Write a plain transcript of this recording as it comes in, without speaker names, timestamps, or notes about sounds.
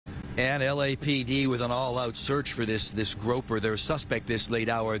And LAPD with an all-out search for this groper, their suspect this late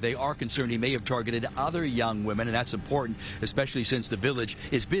hour. They are concerned he may have targeted other young women, and that's important, especially since the village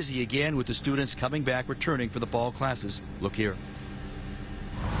is busy again with the students coming back, returning for the fall classes. Look here.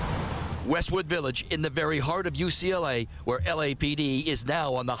 Westwood Village in the very heart of UCLA, where LAPD is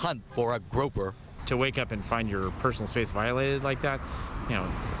now on the hunt for a groper. To wake up and find your personal space violated like that,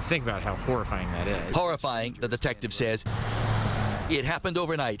 think about how horrifying that is. Horrifying, the detective says. It happened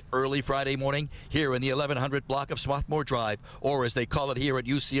overnight, early Friday morning, here in the 1100 block of Swarthmore Drive, or as they call it here at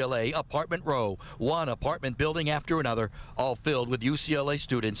UCLA, Apartment Row. One apartment building after another, all filled with UCLA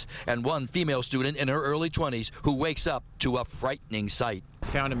students, and one female student in her early 20s who wakes up to a frightening sight.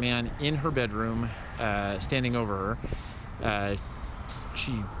 Found a man in her bedroom, standing over her.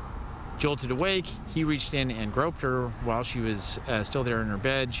 She jolted awake. He reached in and groped her while she was still there in her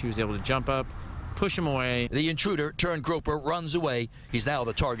bed. She was able to jump up, push him away. The intruder turned groper runs away. He's now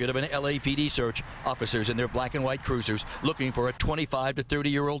the target of an LAPD search. Officers in their black and white cruisers looking for a 25 to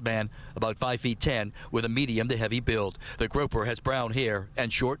 30-year-old man, about 5 feet 10, with a medium to heavy build. The groper has brown hair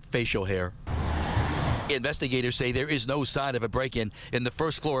and short facial hair. Investigators say there is no sign of a break-in in the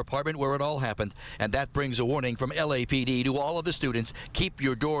first-floor apartment where it all happened, and that brings a warning from LAPD to all of the students: keep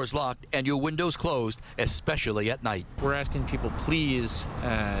your doors locked and your windows closed, especially at night. We're asking people, please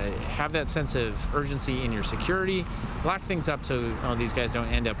have that sense of urgency in your security. Lock things up so these guys don't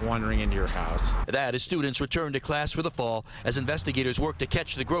end up wandering into your house. That as students return to class for the fall, as investigators work to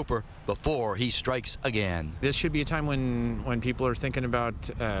catch the groper before he strikes again. This should be a time when people are thinking about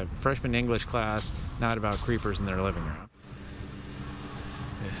freshman English class, not about creepers in their living room.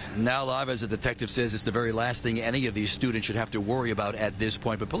 Now live, as the detective says, it's the very last thing any of these students should have to worry about at this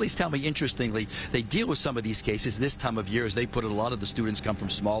point. But police tell me, interestingly, they deal with some of these cases this time of year. As they put it, a lot of the students come from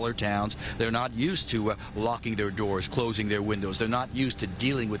smaller towns. They're not used to locking their doors, closing their windows. They're not used to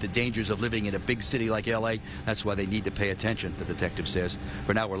dealing with the dangers of living in a big city like LA. That's why they need to pay attention, the detective says.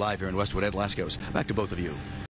 For now, we're live here in Westwood. Ed Lascos, back to both of you.